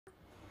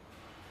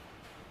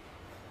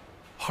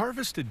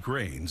Harvested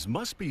grains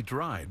must be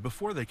dried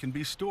before they can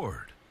be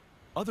stored.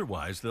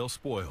 Otherwise, they'll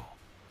spoil.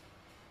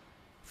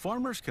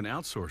 Farmers can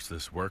outsource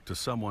this work to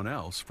someone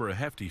else for a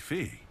hefty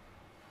fee.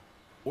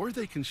 Or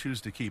they can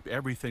choose to keep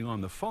everything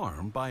on the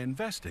farm by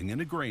investing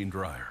in a grain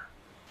dryer.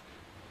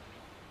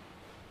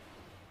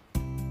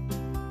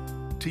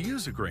 To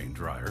use a grain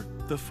dryer,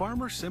 the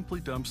farmer simply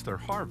dumps their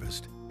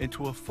harvest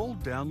into a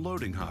fold-down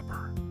loading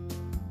hopper.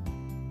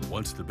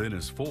 Once the bin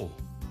is full,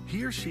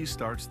 he or she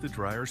starts the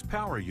dryer's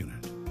power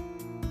unit.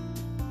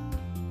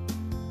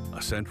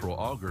 A central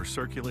auger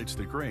circulates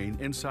the grain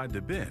inside the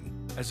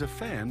bin as a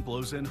fan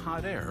blows in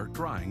hot air,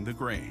 drying the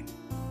grain.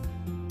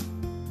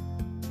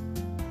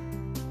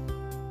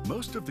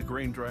 Most of the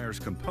grain dryer's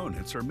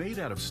components are made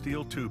out of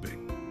steel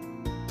tubing.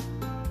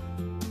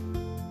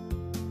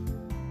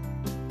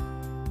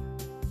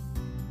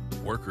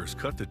 Workers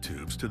cut the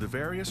tubes to the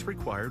various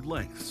required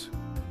lengths.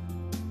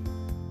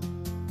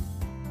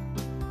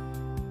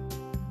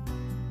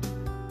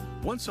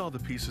 Once all the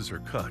pieces are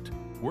cut,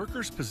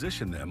 workers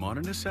position them on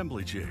an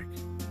assembly jig.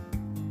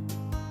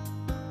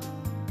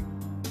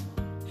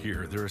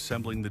 Here, they're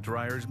assembling the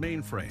dryer's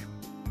mainframe.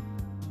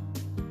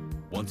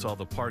 Once all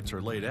the parts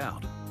are laid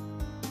out,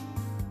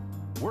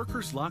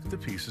 workers lock the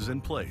pieces in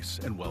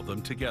place and weld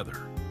them together.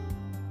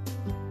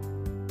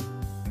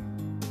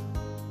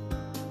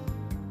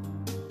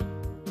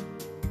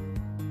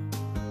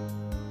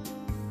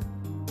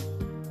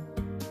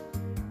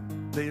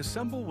 They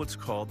assemble what's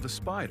called the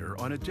spider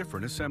on a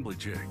different assembly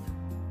jig.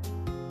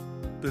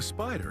 The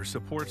spider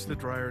supports the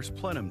dryer's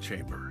plenum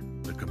chamber,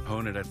 the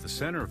component at the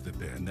center of the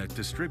bin that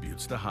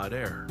distributes the hot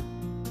air.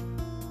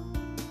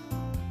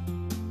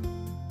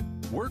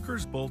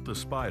 Workers bolt the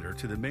spider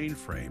to the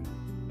mainframe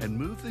and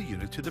move the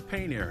unit to the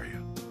paint area.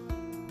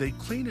 They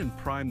clean and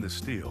prime the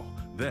steel,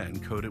 then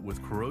coat it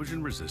with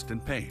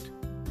corrosion-resistant paint.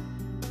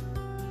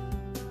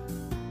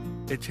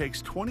 It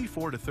takes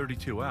 24 to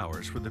 32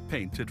 hours for the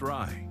paint to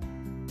dry.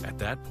 At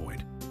that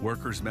point,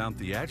 workers mount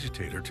the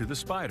agitator to the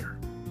spider.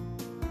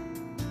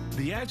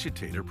 The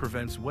agitator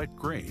prevents wet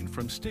grain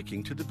from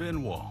sticking to the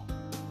bin wall.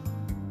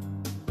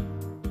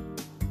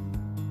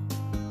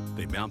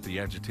 They mount the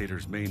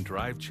agitator's main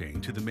drive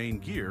chain to the main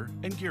gear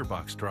and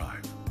gearbox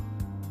drive.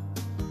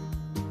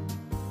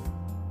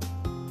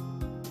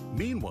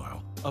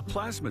 Meanwhile, a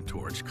plasma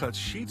torch cuts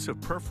sheets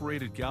of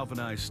perforated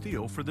galvanized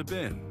steel for the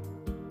bin.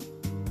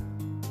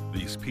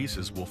 These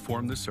pieces will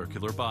form the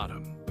circular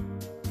bottom.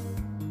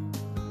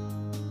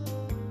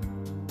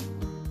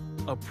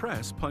 A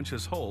press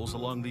punches holes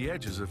along the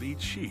edges of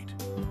each sheet.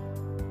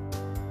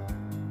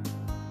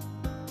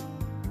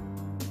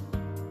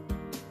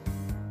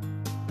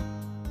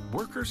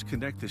 Workers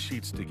connect the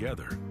sheets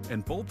together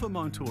and bolt them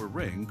onto a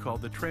ring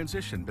called the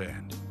transition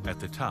band at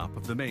the top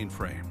of the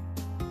mainframe.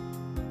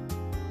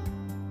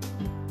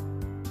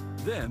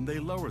 Then they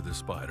lower the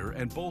spider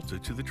and bolt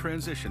it to the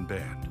transition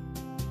band.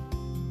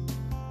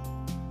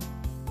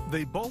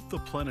 They bolt the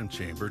plenum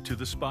chamber to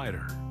the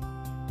spider.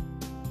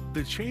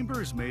 The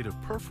chamber is made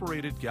of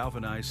perforated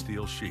galvanized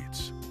steel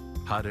sheets.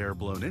 Hot air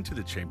blown into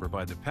the chamber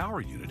by the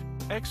power unit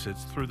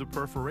exits through the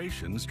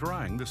perforations,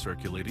 drying the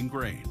circulating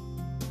grain.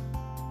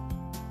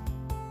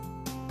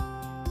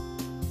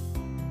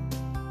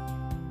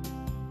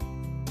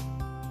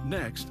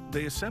 Next,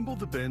 they assemble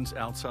the bin's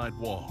outside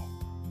wall.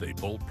 They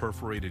bolt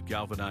perforated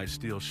galvanized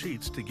steel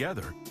sheets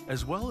together,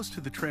 as well as to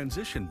the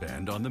transition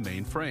band on the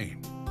main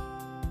frame.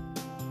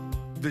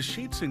 The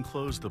sheets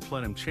enclose the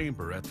plenum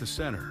chamber at the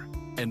center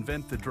and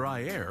vent the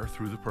dry air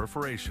through the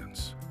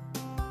perforations.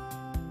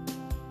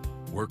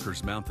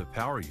 Workers mount the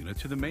power unit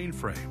to the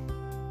mainframe.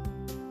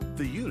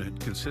 The unit,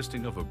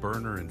 consisting of a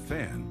burner and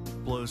fan,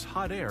 blows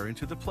hot air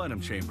into the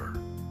plenum chamber.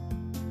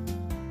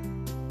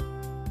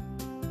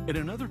 In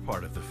another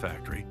part of the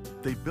factory,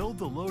 they build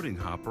the loading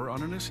hopper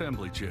on an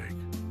assembly jig.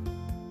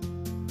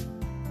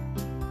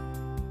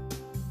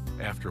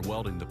 After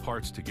welding the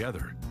parts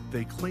together,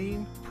 they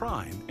clean,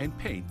 prime, and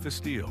paint the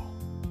steel.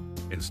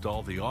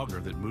 Install the auger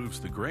that moves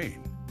the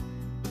grain.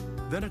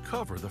 Then a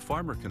cover the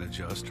farmer can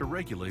adjust to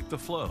regulate the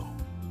flow.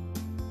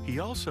 He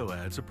also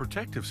adds a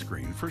protective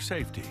screen for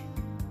safety.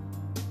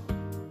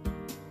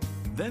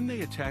 Then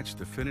they attach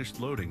the finished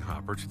loading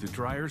hopper to the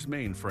dryer's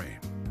mainframe.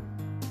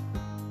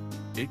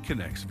 It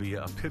connects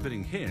via a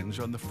pivoting hinge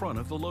on the front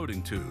of the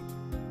loading tube.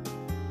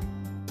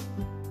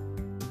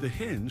 The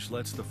hinge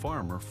lets the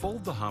farmer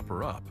fold the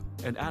hopper up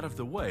and out of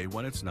the way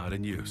when it's not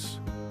in use.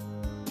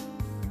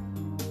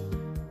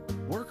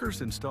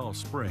 Workers install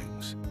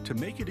springs to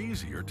make it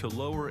easier to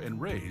lower and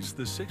raise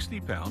the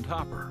 60-pound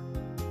hopper.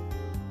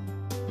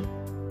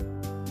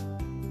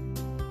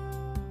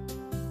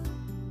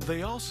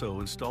 They also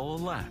install a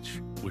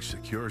latch, which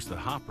secures the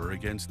hopper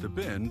against the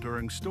bin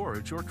during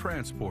storage or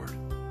transport.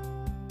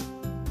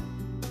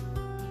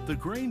 The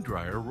grain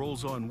dryer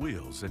rolls on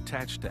wheels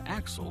attached to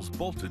axles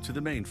bolted to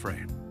the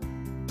mainframe.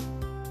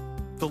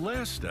 The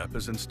last step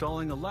is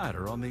installing a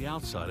ladder on the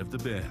outside of the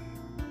bin.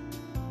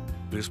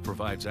 This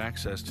provides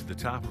access to the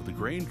top of the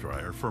grain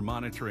dryer for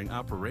monitoring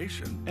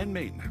operation and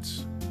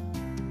maintenance.